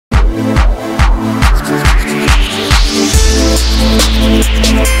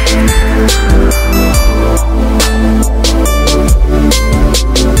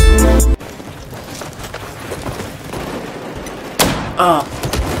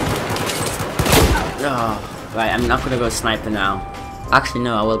Oh, right, I'm not gonna go sniper now. Actually,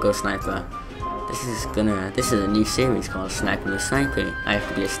 no, I will go sniper. This is a new series called Sniping with Snipey. I have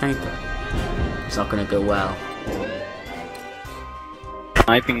to be a sniper. It's not gonna go well.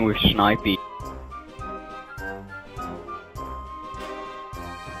 Sniping with Snipey.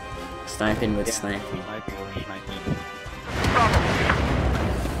 Sniping with Snipey.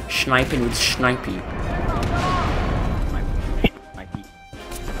 Sniping with Snipey. Sniping with Snipey.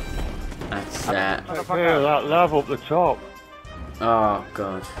 That's Yeah, that level up the top. Oh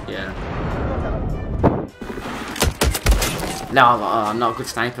god, yeah. No, I'm not a good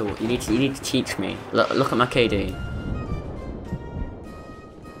sniper. You need to teach me. Look at my KD.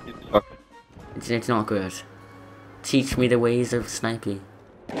 It's not good. Teach me the ways of sniping.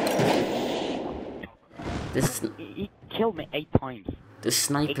 He killed me 8 times. The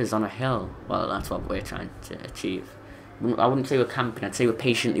sniper's on a hill. Well, that's what we're trying to achieve. I wouldn't say we're camping. I'd say we're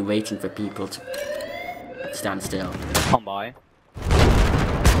patiently waiting for people to stand still. Come by.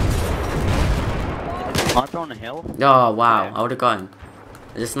 Sniper on the hill? Oh wow, Yeah. I would have gone.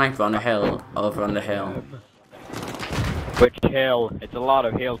 There's a sniper on the hill, over on the hill. Which hill? It's a lot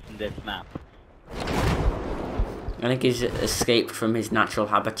of hills in this map. I think he's escaped from his natural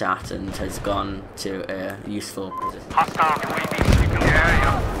habitat and has gone to a useful position.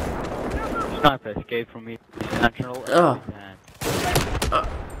 Sniper escaped from his natural habitat.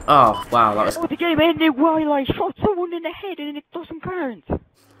 Oh wow, that was. Oh, the game ended while I shot someone in the head and it doesn't count.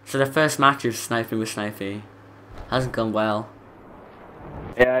 So the first match of Sniping with Snipey hasn't gone well.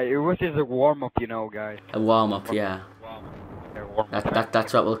 Yeah, it was just a warm up, you know, guys. A warm up, yeah.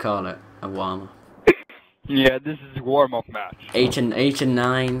 That's what we'll call it. A warm up. Yeah, this is a warm up match. 8 and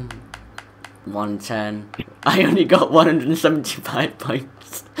 9, 110. I only got 175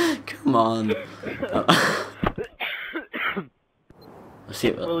 points. Come on.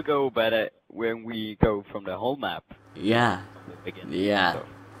 We'll go better when we go from the whole map. Yeah. Yeah. So.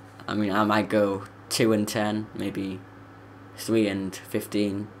 I mean, I might go 2 and 10, maybe 3 and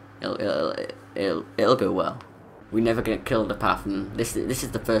 15. It'll go well. We never get killed apart from this. This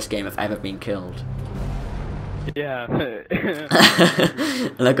is the first game I've ever been killed. Yeah. And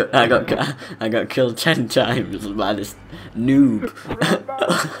I got killed 10 times by this noob.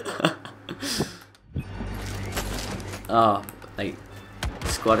 Oh, like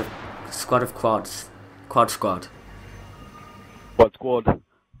squad of quads. Quad squad. What squad?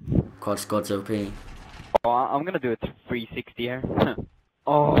 Quad squad's OP. Oh, I'm gonna do a 360 here.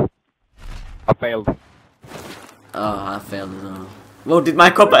 Oh, I failed. Oh, I failed as well. Well, did my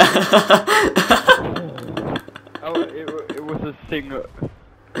copper? Oh, it was a single.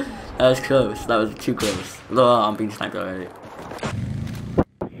 That was close. That was too close. Oh, I'm being sniped already.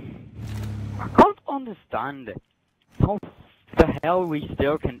 I can't understand how the hell we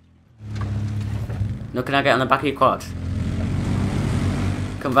still can. No, can I get on the back of your quad?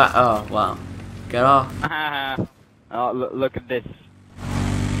 Come back. Oh, wow. Get off. Oh, look at this.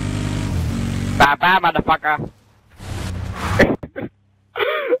 Bye bye, motherfucker.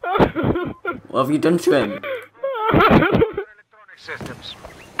 What have you done to him?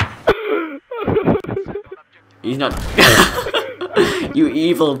 He's not. You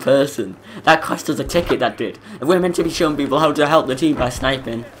evil person. That cost us a ticket, that did. If we're meant to be showing people how to help the team by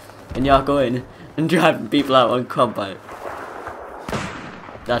sniping, and you're going and driving people out on combat.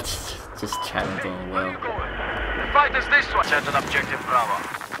 That's just terrible, Will. The fight is this one. Set an objective Bravo.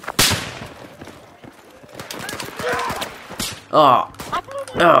 Oh.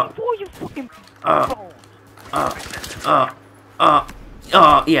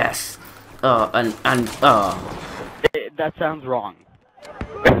 Oh, yes. That sounds wrong.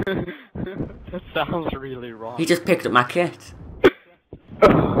 That sounds really wrong. He just picked up my kit.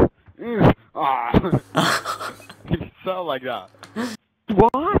 You sound like that.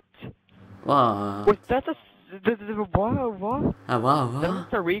 What? Wow. Was that what? Wow. That was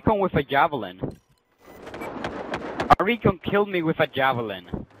a recon with a javelin. A recon killed me with a javelin.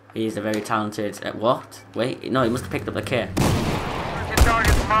 He's a very talented. What? Wait, no, he must have picked up the kit.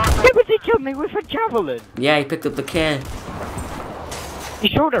 Yeah, but he killed me with a javelin. Yeah, he picked up the kit. He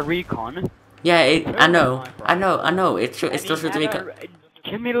showed a recon. Yeah, I know. It still shows the recon.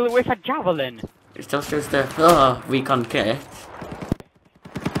 Killed me with a javelin. It still shows the recon kit.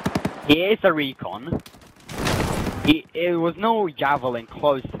 He is a recon. It was no javelin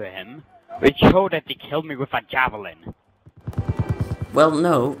close to him. It showed that he killed me with a javelin. Well,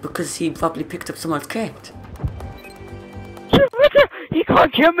 no, because he probably picked up someone's kit. He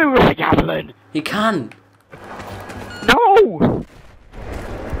can't kill me with a javelin. He can. No.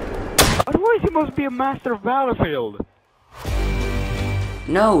 Otherwise, he must be a master of battlefield.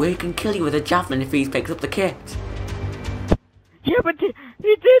 No, he can kill you with a javelin if he picks up the kit. Yeah, but he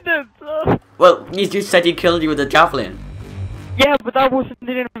didn't! Well, you just said he killed you with a javelin. Yeah, but I wasn't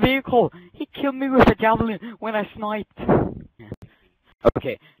in a vehicle. He killed me with a javelin when I sniped.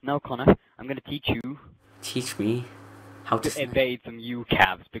 Okay, now Connor, I'm gonna teach you Teach me how to snipe. evade some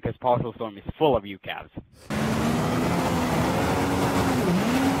UCAVs, because Parcel Storm is full of UCAVs.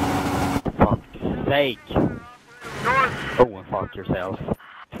 For fuck's sake. Oh, and fuck yourself.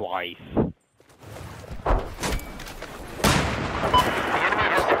 Twice. The enemy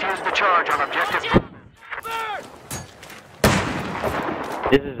has defused the charge on objective.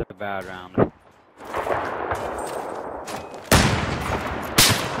 This is a bad round.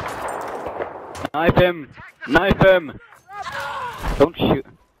 Knife him! Knife him! Don't shoot.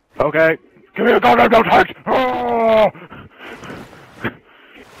 Okay. Give me a goddamn tank! Oh!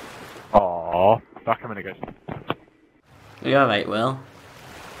 Aww. Back a minute, guys. You alright, Will?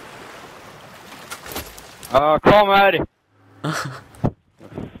 Come on!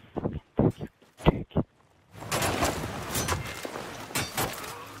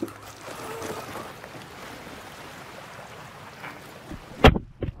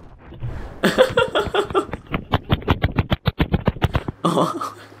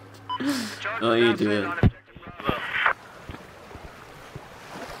 Oh. What are you doing?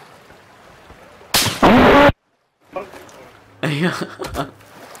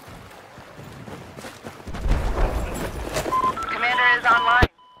 Commander is online.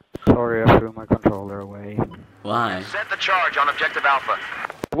 Sorry, I threw my controller away. Why? Set the charge on objective Alpha.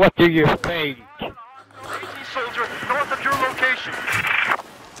 What do you think? AT soldier north of your location.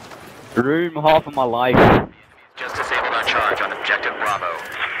 Room half of my life. Just disabled our charge on objective Bravo.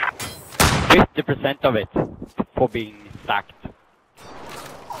 50% of it for being stacked.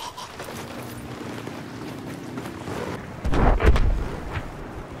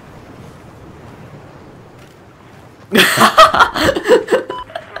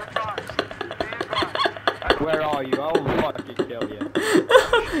 Where are you? I'll fucking kill you.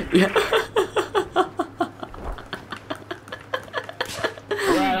 Yeah.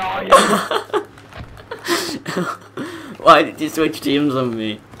 Where are you? Why did you switch teams on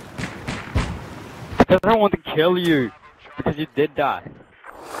me? Because I don't want to kill you. Because you did that.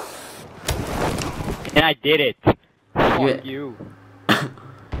 And I did it. Fuck you.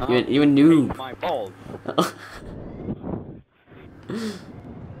 You a noob. My balls.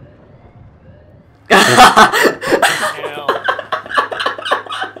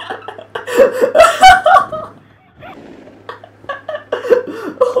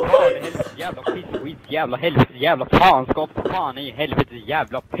 Jävla piss, skit, jävla helvete, jävla fanskap, fan i helvete,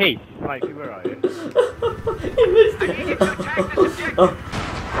 jävla piss. Snipey, where are you?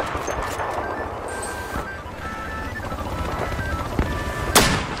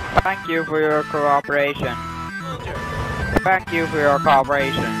 Thank you for your cooperation. Thank you for your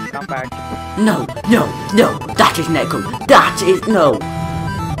cooperation. Come back. No, no, no, that is Neko. That is no.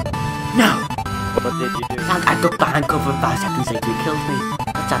 No. What did you do? I got behind cover 5 seconds later, he killed me.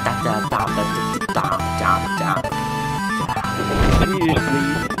 Please,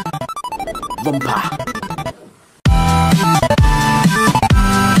 please. Rumpa.